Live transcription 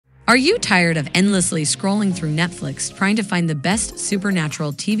Are you tired of endlessly scrolling through Netflix trying to find the best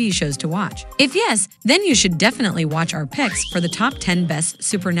supernatural TV shows to watch? If yes, then you should definitely watch our picks for the top 10 best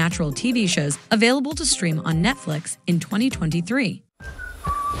supernatural TV shows available to stream on Netflix in 2023.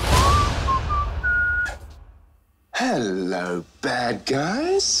 Hello, bad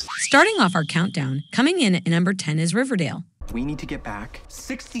guys. Starting off our countdown, coming in at number 10 is Riverdale. We need to get back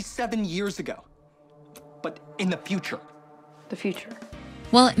 67 years ago, but in the future. The future.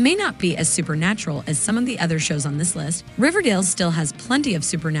 While it may not be as supernatural as some of the other shows on this list, Riverdale still has plenty of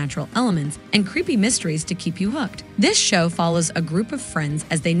supernatural elements and creepy mysteries to keep you hooked. This show follows a group of friends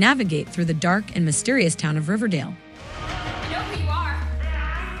as they navigate through the dark and mysterious town of Riverdale.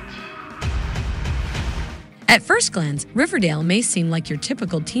 At first glance, Riverdale may seem like your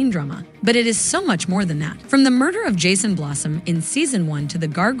typical teen drama, but it is so much more than that. From the murder of Jason Blossom in Season 1 to the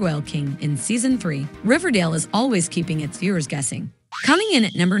Gargoyle King in Season 3, Riverdale is always keeping its viewers guessing. Coming in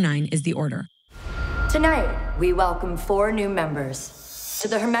at number 9 is The Order. Tonight, we welcome 4 new members to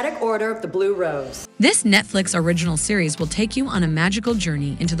the Hermetic Order of the Blue Rose. This Netflix original series will take you on a magical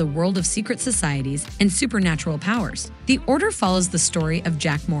journey into the world of secret societies and supernatural powers. The Order follows the story of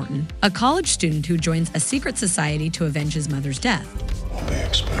Jack Morton, a college student who joins a secret society to avenge his mother's death. I'll be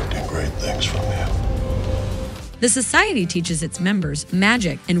expecting great things from you. The society teaches its members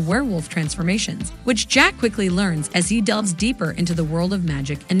magic and werewolf transformations, which Jack quickly learns as he delves deeper into the world of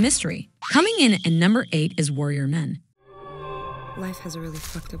magic and mystery. Coming in at number 8 is Warrior Men. Life has a really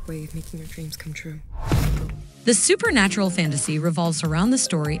fucked up way of making your dreams come true. The supernatural fantasy revolves around the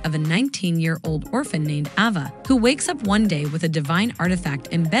story of a 19-year-old orphan named Ava, who wakes up one day with a divine artifact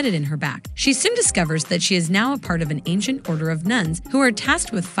embedded in her back. She soon discovers that she is now a part of an ancient order of nuns who are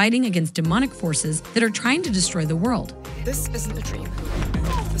tasked with fighting against demonic forces that are trying to destroy the world. This isn't a dream.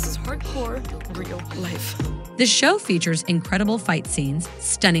 This is hardcore, real life. The show features incredible fight scenes,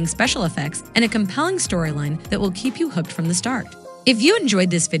 stunning special effects, and a compelling storyline that will keep you hooked from the start. If you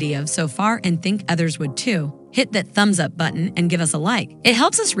enjoyed this video so far and think others would too, hit that thumbs up button and give us a like. It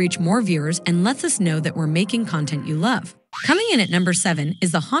helps us reach more viewers and lets us know that we're making content you love. Coming in at number 7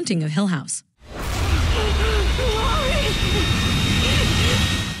 is The Haunting of Hill House.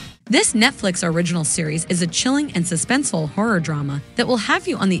 This Netflix original series is a chilling and suspenseful horror drama that will have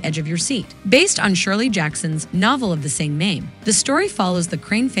you on the edge of your seat. Based on Shirley Jackson's novel of the same name, the story follows the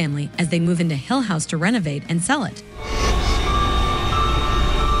Crane family as they move into Hill House to renovate and sell it.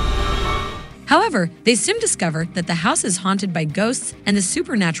 However, they soon discover that the house is haunted by ghosts and the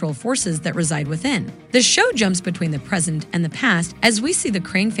supernatural forces that reside within. The show jumps between the present and the past as we see the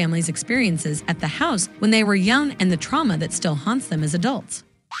Crane family's experiences at the house when they were young and the trauma that still haunts them as adults.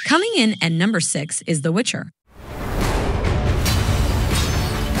 Coming in at number 6 is The Witcher.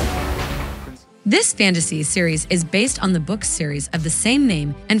 This fantasy series is based on the book series of the same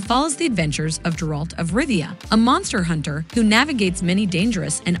name and follows the adventures of Geralt of Rivia, a monster hunter who navigates many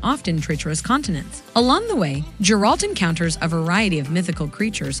dangerous and often treacherous continents. Along the way, Geralt encounters a variety of mythical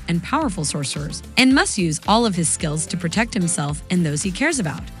creatures and powerful sorcerers, and must use all of his skills to protect himself and those he cares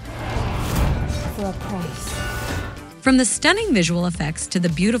about. For a price. From the stunning visual effects to the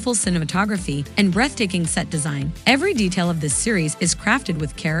beautiful cinematography and breathtaking set design, every detail of this series is crafted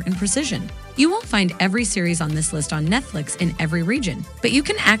with care and precision. You won't find every series on this list on Netflix in every region, but you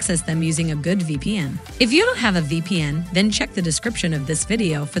can access them using a good VPN. If you don't have a VPN, then check the description of this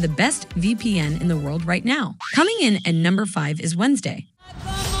video for the best VPN in the world right now. Coming in at number 5 is Wednesday.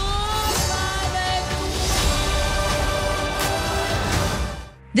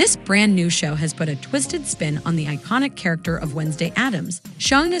 This brand new show has put a twisted spin on the iconic character of Wednesday Addams,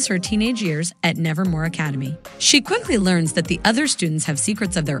 showing us her teenage years at Nevermore Academy. She quickly learns that the other students have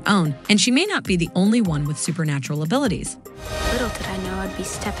secrets of their own, and she may not be the only one with supernatural abilities. Little did I know I'd be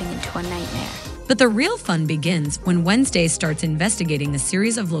stepping into a nightmare. But the real fun begins when Wednesday starts investigating a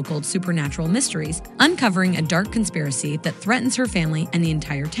series of local supernatural mysteries, uncovering a dark conspiracy that threatens her family and the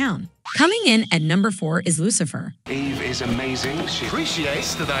entire town. Coming in at number 4 is Lucifer. Eve is amazing. She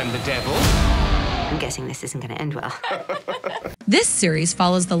appreciates that I'm the devil. I'm guessing this isn't going to end well. This series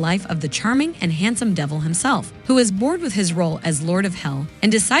follows the life of the charming and handsome devil himself, who is bored with his role as Lord of Hell and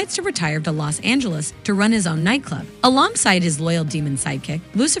decides to retire to Los Angeles to run his own nightclub. Alongside his loyal demon sidekick,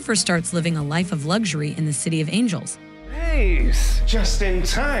 Lucifer starts living a life of luxury in the City of Angels. Nice. Just in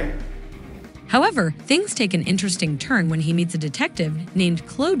time. However, things take an interesting turn when he meets a detective named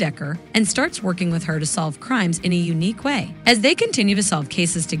Chloe Decker and starts working with her to solve crimes in a unique way. As they continue to solve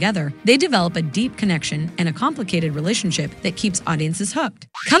cases together, they develop a deep connection and a complicated relationship that keeps audiences hooked.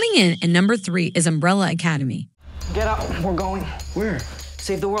 Coming in at number 3 is Umbrella Academy. Get up, we're going. Where?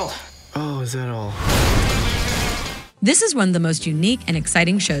 Save the world. Oh, is that all? This is one of the most unique and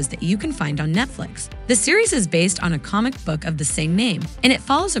exciting shows that you can find on Netflix. The series is based on a comic book of the same name, and it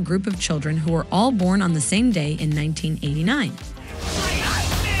follows a group of children who were all born on the same day in 1989.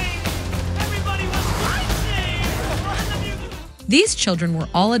 These children were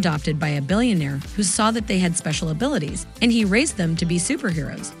all adopted by a billionaire who saw that they had special abilities, and he raised them to be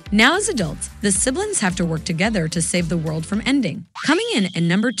superheroes. Now as adults, the siblings have to work together to save the world from ending. Coming in at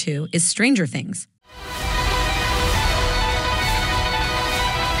number 2 is Stranger Things.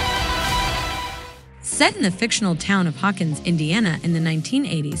 Set in the fictional town of Hawkins, Indiana in the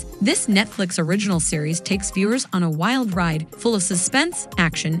 1980s, this Netflix original series takes viewers on a wild ride full of suspense,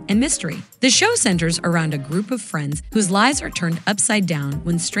 action, and mystery. The show centers around a group of friends whose lives are turned upside down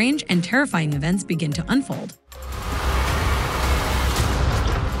when strange and terrifying events begin to unfold.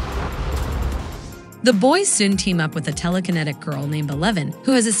 The boys soon team up with a telekinetic girl named Eleven,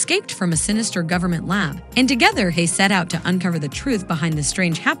 who has escaped from a sinister government lab, and together they set out to uncover the truth behind the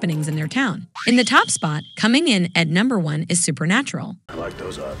strange happenings in their town. In the top spot, coming in at number 1 is Supernatural. I like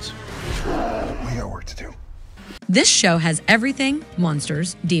those odds. We got work to do. This show has everything: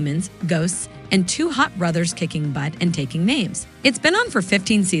 monsters, demons, ghosts, and 2 hot brothers kicking butt and taking names. It's been on for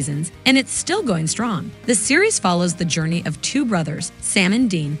 15 seasons, and it's still going strong. The series follows the journey of 2 brothers, Sam and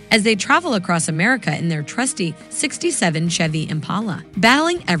Dean, as they travel across America in their trusty '67 Chevy Impala,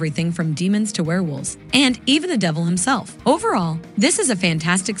 battling everything from demons to werewolves, and even the devil himself. Overall, this is a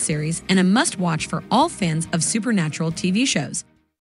fantastic series and a must-watch for all fans of supernatural TV shows.